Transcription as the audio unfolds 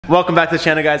Welcome back to the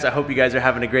channel, guys. I hope you guys are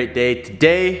having a great day.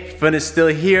 Today, Fun is still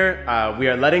here. We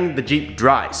are letting the Jeep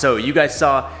dry. So you guys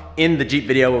saw in the Jeep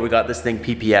video where we got this thing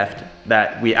PPF'd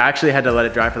that we actually had to let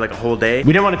it dry for like a whole day.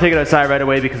 We didn't want to take it outside right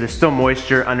away because there's still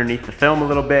moisture underneath the film a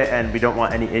little bit and we don't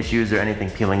want any issues or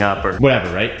anything peeling up or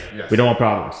whatever, right? Yes. We don't want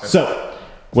problems. So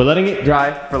we're letting it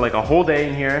dry for like a whole day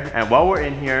in here, and while we're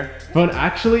in here, Fun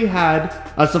actually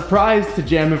had a surprise to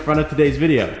jam in front of today's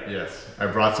video. Yes. I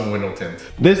brought some window tint.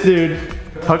 This dude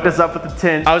hooked us up with the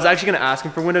tint. I was actually gonna ask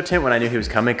him for window tint when I knew he was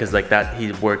coming because like that,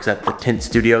 he works at the tint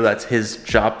studio. That's his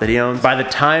shop that he owns. By the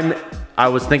time I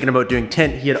was thinking about doing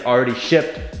tint, he had already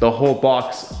shipped the whole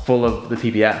box full of the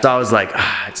PPF. So I was like,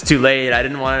 it's too late. I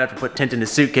didn't want to have to put tint in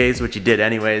his suitcase, which he did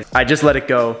anyways. I just let it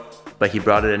go, but he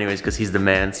brought it anyways because he's the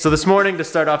man. So this morning, to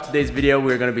start off today's video,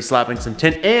 we're gonna be slapping some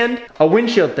tint and a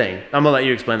windshield thing. I'm gonna let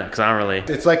you explain that because I don't really.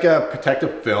 It's like a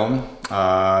protective film.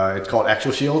 It's called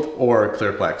Actual Shield or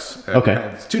Clearplex. Okay.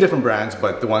 It's two different brands,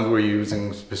 but the ones we're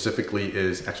using specifically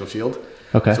is Actual Shield.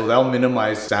 Okay. So that'll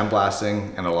minimize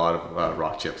sandblasting and a lot of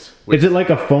rock chips. Is it like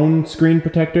a phone screen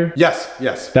protector? Yes,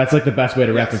 yes. That's like the best way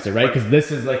to reference it, right? Because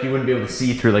this is like you wouldn't be able to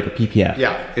see through like a PPF.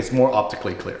 Yeah, it's more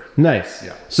optically clear. Nice.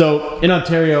 Yeah. So in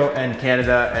Ontario and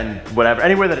Canada and whatever,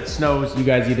 anywhere that it snows, you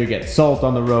guys either get salt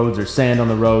on the roads or sand on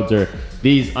the roads, or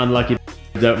these unlucky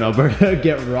out in Alberta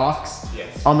get rocks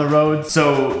on the road.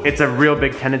 So it's a real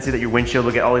big tendency that your windshield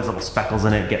will get all these little speckles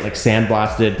in it, get like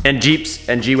sandblasted. And Jeeps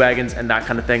and G-Wagons and that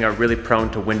kind of thing are really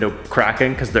prone to window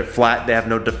cracking because they're flat, they have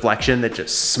no deflection, that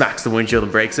just smacks the windshield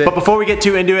and breaks it. But before we get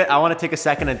too into it, I wanna take a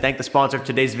second and thank the sponsor of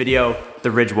today's video,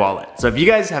 the Ridge Wallet. So if you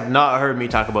guys have not heard me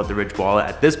talk about the Ridge Wallet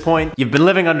at this point, you've been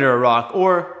living under a rock,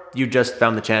 or you just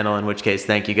found the channel, in which case,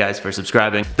 thank you guys for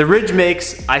subscribing. The Ridge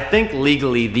makes, I think,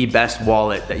 legally the best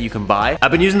wallet that you can buy. I've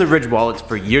been using the Ridge wallets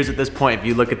for years at this point. If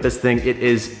you look at this thing, it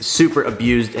is super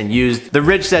abused and used. The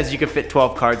Ridge says you can fit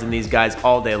 12 cards in these guys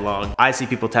all day long. I see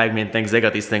people tag me in things, they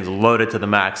got these things loaded to the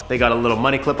max. They got a little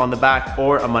money clip on the back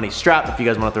or a money strap if you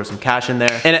guys wanna throw some cash in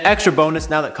there. And an extra bonus,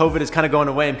 now that COVID is kind of going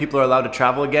away and people are allowed to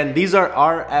travel again, these are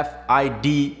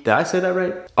RFID, did I say that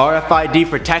right? RFID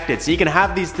protected. So you can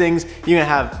have these things, you can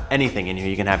have anything in here.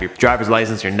 You can have your driver's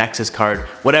license, your Nexus card,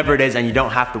 whatever it is, and you don't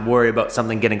have to worry about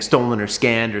something getting stolen or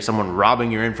scanned or someone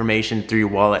robbing your information through your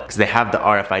wallet because they have the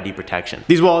RFID protection.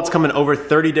 These wallets come in over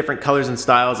 30 different colors and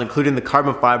styles, including the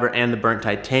carbon fiber and the burnt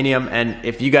titanium. And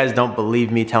if you guys don't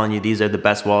believe me telling you these are the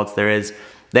best wallets there is,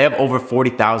 they have over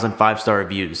 40,000 5-star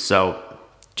reviews. So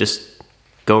just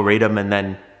go rate them and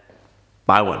then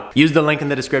buy one. Use the link in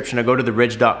the description or go to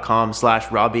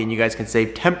theridge.com/Robbie and you guys can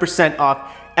save 10%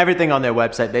 off everything on their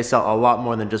website. They sell a lot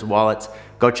more than just wallets.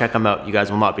 Go check them out. You guys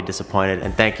will not be disappointed.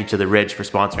 And thank you to the Ridge for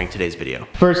sponsoring today's video.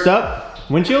 First up,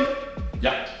 windshield?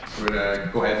 yeah, we're gonna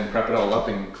go ahead and prep it all up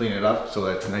and clean it up so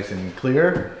that it's nice and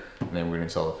clear. And then we're gonna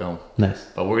install the film. Nice.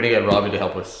 But we're gonna get Robbie to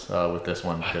help us with this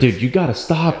one. Dude, you gotta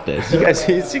stop this. You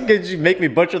guys, you make me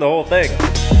butcher the whole thing.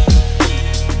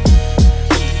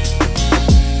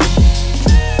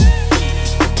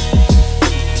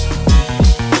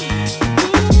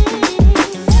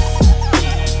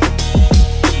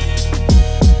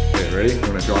 Ready? I'm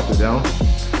gonna drop it down.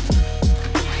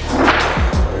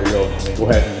 There you go. Go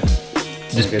ahead and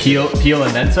just peel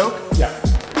and then soak? Yeah.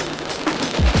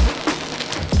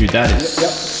 Dude, that is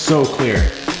so clear.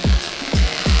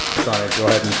 Sorry, go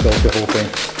ahead and soak the whole thing.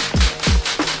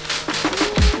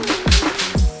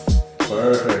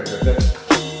 Perfect. That's it.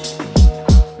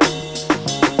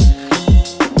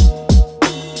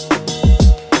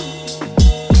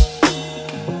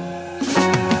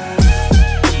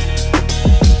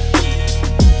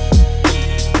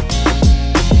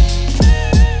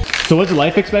 So what's the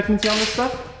life expectancy on this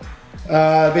stuff?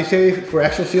 They say for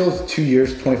Actual Shields, 2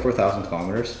 years, 24,000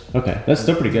 kilometers. Okay, that's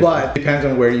still pretty good. But it depends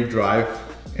on where you drive.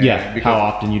 And yeah, how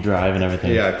often you drive and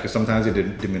everything. Yeah, because sometimes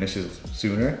it diminishes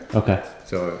sooner. Okay.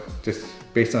 So just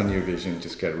based on your vision,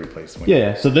 just get it replaced.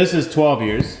 Yeah, so this is 12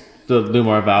 years, the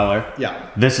Lumar Valor. Yeah.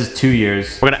 This is 2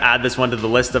 years. We're gonna add this one to the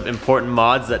list of important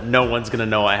mods that no one's gonna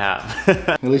know I have.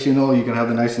 At least you know you can have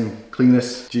the nice and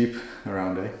cleanest Jeep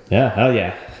around, eh? Yeah, hell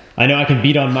yeah. I know I can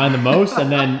beat on mine the most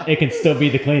and then it can still be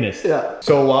the cleanest. Yeah.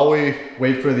 So while we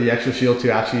wait for the Actual Shield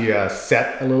to actually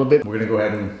set a little bit, we're gonna go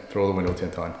ahead and throw the window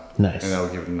tint on. Nice. And that'll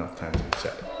give it enough time to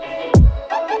set.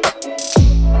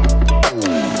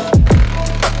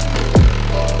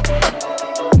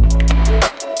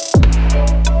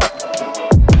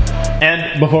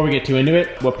 And before we get too into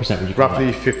it, what percent would you call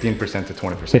Roughly 15% to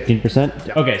 20%. 15%?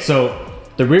 Yeah. Okay, so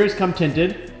the rears come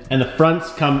tinted and the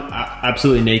fronts come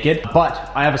absolutely naked, but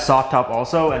I have a soft top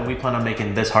also, and we plan on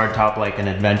making this hard top like an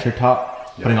adventure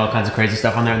top, putting all kinds of crazy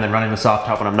stuff on there and then running the soft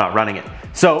top when I'm not running it.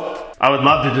 So I would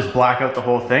love to just black out the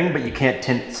whole thing, but you can't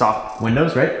tint soft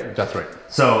windows, right? That's right.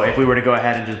 So if we were to go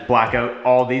ahead and just black out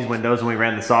all these windows when we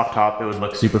ran the soft top, it would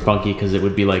look super funky because it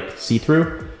would be like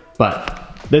see-through.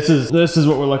 But this is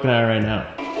what we're looking at right now.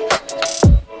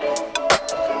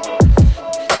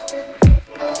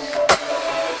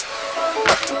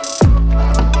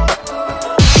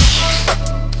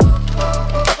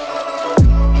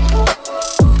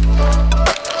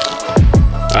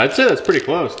 I'd say that's pretty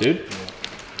close, dude.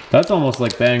 That's almost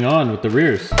like bang on with the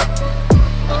rears.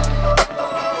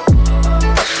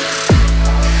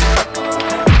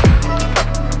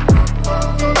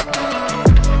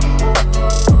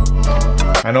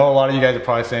 I know a lot of you guys are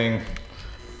probably saying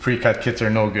pre-cut kits are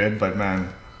no good, but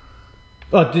man.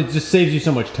 Oh, it just saves you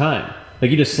so much time. Like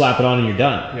you just slap it on and you're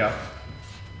done. Yeah.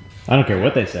 I don't care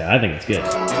what they say, I think it's good.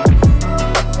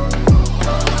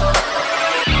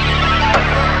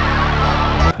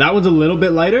 That one's a little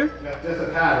bit lighter. Yeah, just a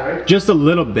tad, right? Just a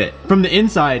little bit. From the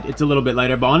inside, it's a little bit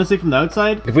lighter, but honestly from the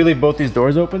outside, if we leave both these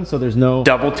doors open so there's no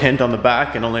double tint on the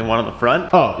back and only one on the front.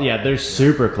 Oh yeah, they're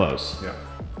super close. Yeah.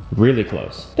 Really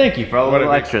close. Thank you for all the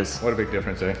little extras. What a big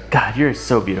difference, eh? God, you're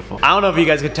so beautiful. I don't know if you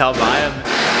guys could tell, but I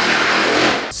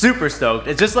am super stoked.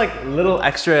 It's just like little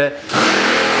extra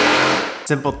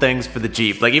simple things for the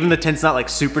Jeep. Like even the tint's not like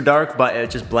super dark, but it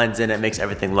just blends in. It makes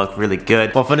everything look really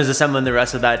good. While fun is assembling the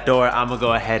rest of that door, I'm gonna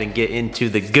go ahead and get into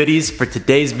the goodies for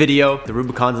today's video. The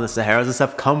Rubicons and the Saharas and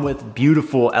stuff come with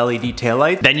beautiful LED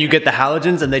taillights. Then you get the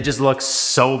halogens and they just look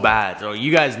so bad. So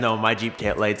you guys know my Jeep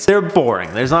taillights, they're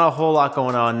boring. There's not a whole lot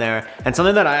going on there. And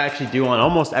something that I actually do on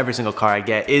almost every single car I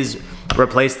get is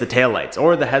replace the taillights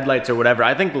or the headlights or whatever.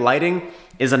 I think lighting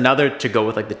is another to go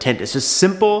with like the tint. It's just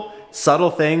simple, subtle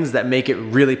things that make it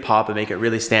really pop and make it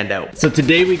really stand out. So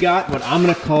today we got what I'm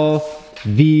gonna call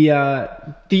the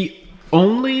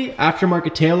only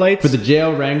aftermarket taillights for the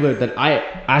JL Wrangler that I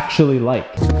actually like.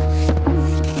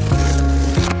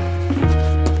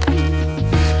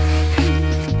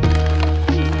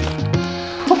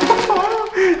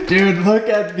 Dude, look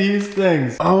at these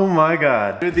things. Oh my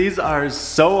God. Dude, these are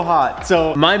so hot.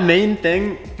 So my main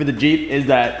thing for the Jeep is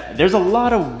that there's a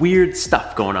lot of weird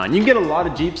stuff going on. You can get a lot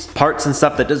of Jeeps, parts and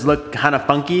stuff that does look kind of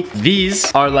funky.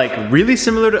 These are like really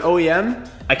similar to OEM.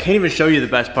 I can't even show you the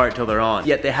best part till they're on.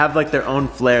 Yet they have like their own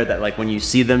flair that like when you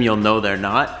see them, you'll know they're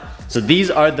not. So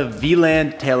these are the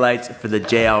V-Land taillights for the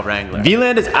JL Wrangler.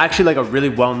 V-Land is actually like a really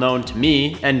well-known to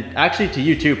me, and actually to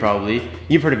you too probably.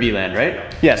 You've heard of V-Land,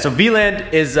 right? Yeah, so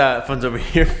V-Land is, Fun's over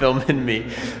here filming me.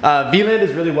 V-Land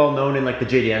is really well-known in like the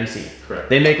JDM scene. Correct.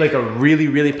 They make like a really,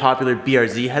 really popular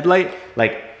BRZ headlight.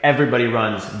 Like everybody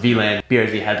runs V-Land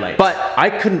BRZ headlight. But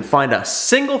I couldn't find a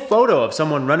single photo of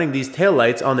someone running these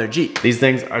taillights on their Jeep. These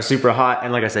things are super hot,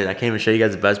 and like I said, I can't even show you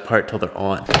guys the best part till they're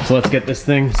on. So let's get this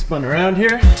thing spun around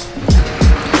here.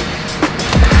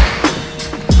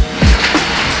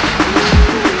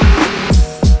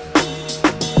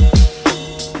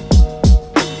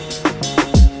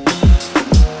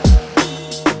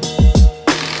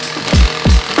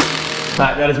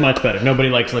 That is much better. Nobody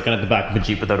likes looking at the back of a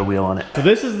Jeep without a wheel on it. So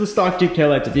this is the stock Jeep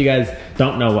taillights. If you guys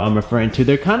don't know what I'm referring to,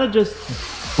 they're kind of just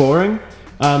boring.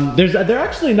 They're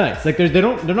actually nice. Like they're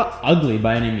not ugly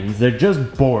by any means. They're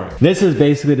just boring. This is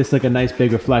basically just like a nice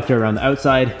big reflector around the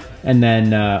outside, and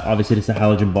then obviously just a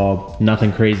halogen bulb.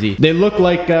 Nothing crazy. They look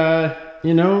like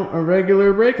you know, a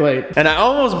regular brake light. And I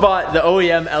almost bought the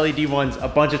OEM LED ones a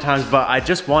bunch of times, but I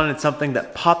just wanted something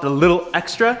that popped a little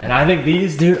extra. And I think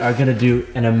these, dude, are gonna do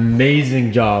an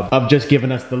amazing job of just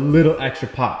giving us the little extra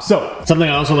pop. So, something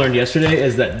I also learned yesterday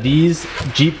is that these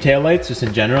Jeep taillights, just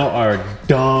in general, are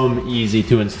dumb easy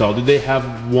to install. Dude, they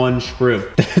have one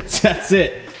screw. That's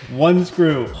it. One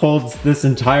screw holds this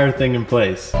entire thing in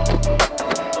place.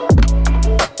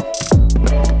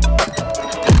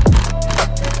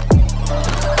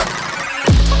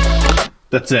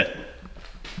 That's it.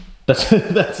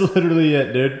 That's literally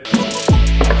it, dude.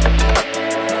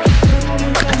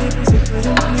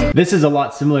 This is a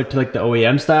lot similar to like the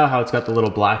OEM style, how it's got the little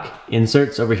black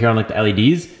inserts over here on like the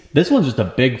LEDs. This one's just a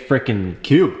big freaking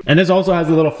cube. And this also has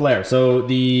a little flare. So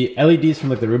the LEDs from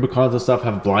like the Rubicons and stuff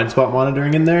have blind spot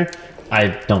monitoring in there. I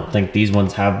don't think these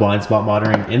ones have blind spot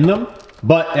monitoring in them,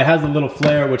 but it has a little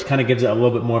flare, which kind of gives it a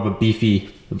little bit more of a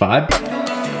beefy vibe.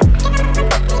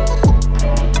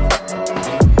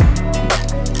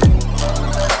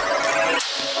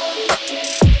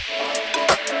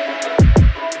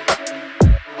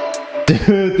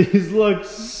 Dude, these look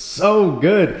so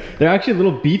good. They're actually a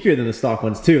little beefier than the stock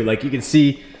ones too. Like you can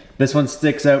see this one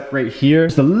sticks out right here.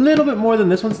 Just a little bit more than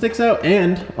this one sticks out.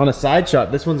 And on a side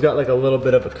shot, this one's got like a little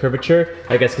bit of a curvature,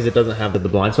 I guess because it doesn't have the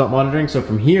blind spot monitoring. So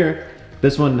from here,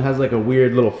 This one has like a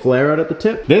weird little flare out at the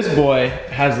tip. This boy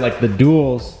has like the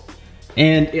duals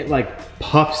and it like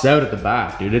puffs out at the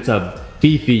back, dude. It's a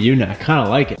beefy unit. I kind of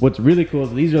like it. What's really cool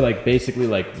is these are like basically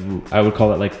like, I would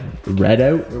call it like red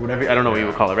out or whatever. I don't know what you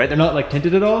would call it, right? They're not like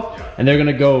tinted at all. And they're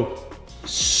gonna go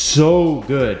so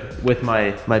good with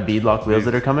my beadlock wheels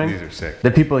that are coming. These are sick.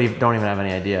 The people don't even have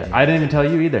any idea. I didn't even tell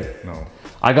you either. No.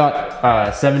 I got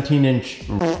 17-inch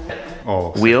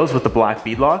wheels with the black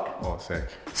beadlock. Oh, sick.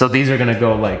 So these are gonna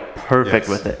go like perfect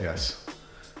with it. Yes.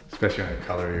 Especially on the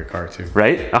color of your car too.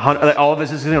 Right? All of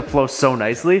this is gonna flow so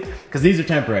nicely because these are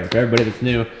temporary. For everybody that's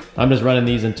new, I'm just running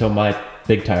these until my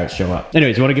big tires show up.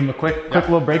 Anyways, you wanna give them a quick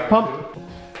little brake pump?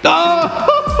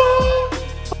 Oh!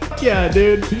 Yeah,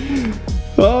 dude.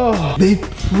 Oh, they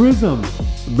prism.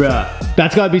 Bruh,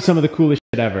 that's gotta be some of the coolest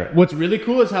shit ever. What's really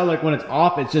cool is how like when it's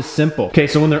off, it's just simple. Okay,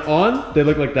 so when they're on, they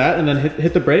look like that, and then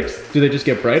hit the brakes, do they just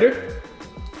get brighter?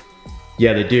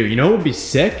 Yeah, they do. You know what would be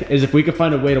sick is if we could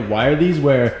find a way to wire these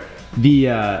where the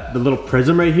little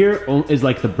prism right here is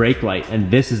like the brake light,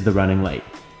 and this is the running light.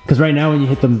 Because right now when you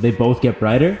hit them, they both get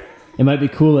brighter. It might be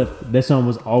cool if this one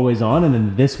was always on, and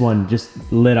then this one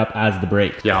just lit up as the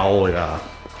brake. Yeah, oh yeah.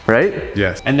 Right?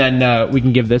 Yes. And then we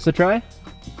can give this a try.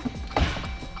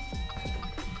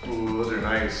 Ooh, those are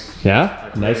nice.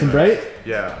 Yeah? Nice and bright?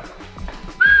 Yeah.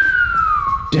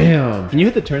 Damn. Can you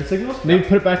hit the turn signals? Maybe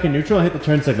put it back in neutral and hit the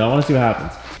turn signal. I want to see what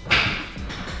happens.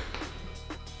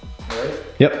 Alright.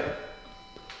 Yep.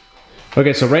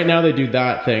 Okay, so right now they do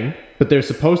that thing, but they're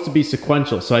supposed to be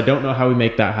sequential, so I don't know how we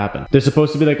make that happen. They're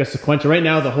supposed to be like a sequential. Right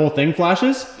now the whole thing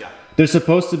flashes. Yeah. There's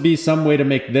supposed to be some way to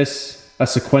make this a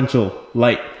sequential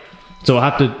light. So we'll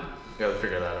have to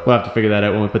figure that out. We'll have to figure that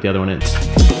out when we put the other one in.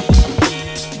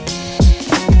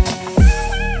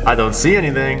 I don't see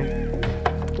anything.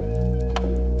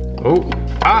 Oh,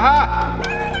 aha!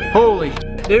 Holy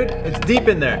dude, it's deep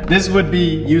in there. This would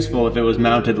be useful if it was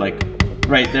mounted like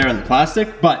right there in the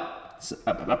plastic, but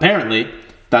apparently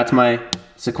that's my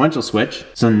sequential switch.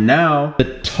 So now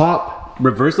the top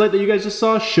reverse light that you guys just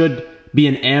saw should be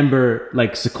an amber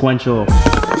like sequential.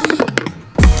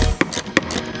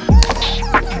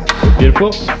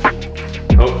 Beautiful.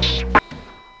 Oh.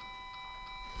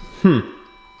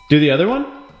 Do the other one?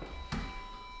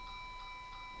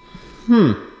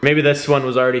 Maybe this one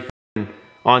was already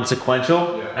on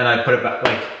sequential, and I put it back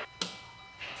like.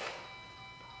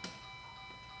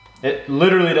 It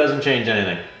literally doesn't change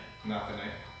anything. Nothing, eh?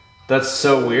 That's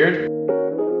so weird.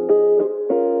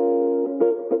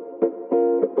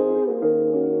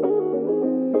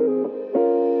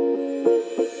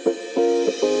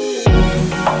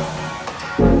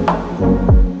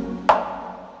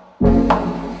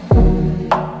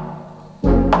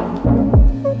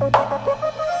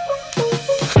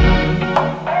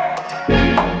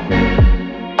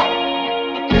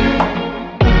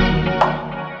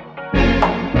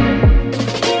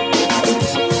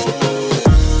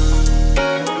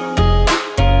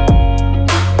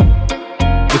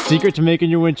 Secret to making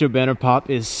your windshield banner pop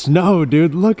is snow,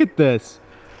 dude. Look at this.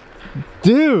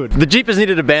 Dude. The Jeep has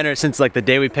needed a banner since like the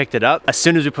day we picked it up. As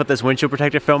soon as we put this windshield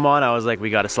protector film on, I was like, we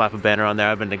gotta slap a banner on there.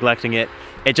 I've been neglecting it.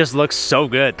 It just looks so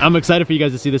good. I'm excited for you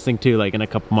guys to see this thing too, like in a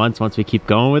couple months once we keep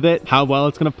going with it, how well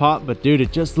it's gonna pop. But dude,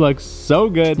 it just looks so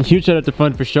good. Huge shout out to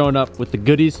Fun for showing up with the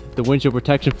goodies, the windshield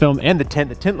protection film, and the tint.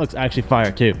 The tint looks actually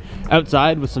fire too.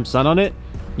 Outside with some sun on it,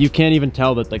 you can't even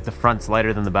tell that like the front's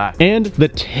lighter than the back. And the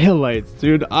taillights,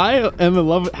 dude. I am in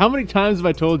love with, how many times have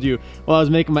I told you while I was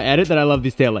making my edit that I love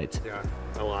these taillights? Yeah,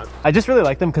 a lot. I just really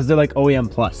like them because they're like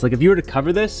OEM plus. Like if you were to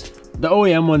cover this, the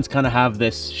OEM ones kind of have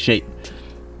this shape.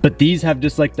 But these have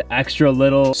just like the extra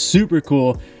little, super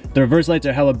cool. The reverse lights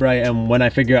are hella bright, and when I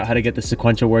figure out how to get the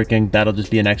sequential working, that'll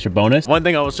just be an extra bonus. One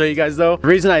thing I will show you guys though, the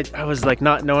reason I was like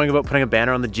not knowing about putting a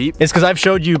banner on the Jeep is because I've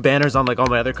showed you banners on like all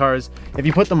my other cars. If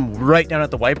you put them right down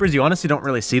at the wipers, you honestly don't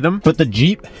really see them. But the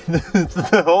Jeep,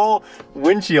 the whole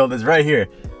windshield is right here.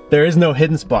 There is no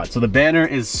hidden spot, so the banner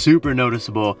is super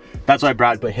noticeable. That's why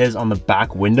Brad put his on the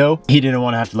back window. He didn't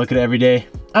want to have to look at it every day.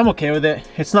 I'm okay with it.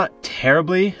 It's not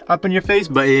terribly up in your face,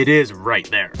 but it is right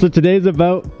there. So today's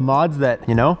about mods that,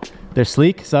 you know, they're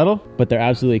sleek, subtle, but they're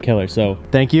absolutely killer. So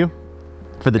thank you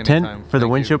for the tint, for the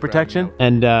windshield protection,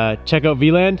 and check out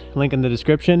VLand, link in the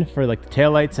description for like the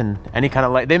taillights and any kind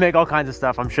of light. They make all kinds of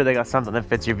stuff. I'm sure they got something that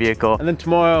fits your vehicle. And then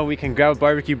tomorrow we can grab a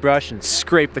barbecue brush and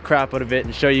scrape the crap out of it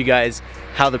and show you guys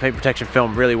how the paint protection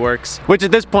film really works, which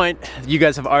at this point you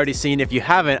guys have already seen. If you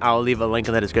haven't, I'll leave a link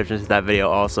in the description to that video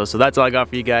also. So that's all I got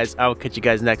for you guys. I will catch you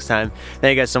guys next time.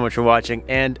 Thank you guys so much for watching,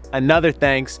 and another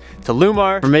thanks to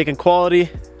Lumar for making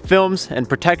quality films and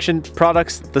protection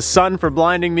products, the sun for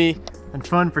blinding me, and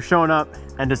Fun for showing up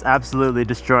and just absolutely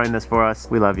destroying this for us.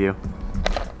 We love you.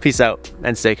 Peace out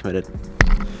and stay committed.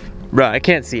 Bruh, I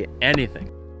can't see anything.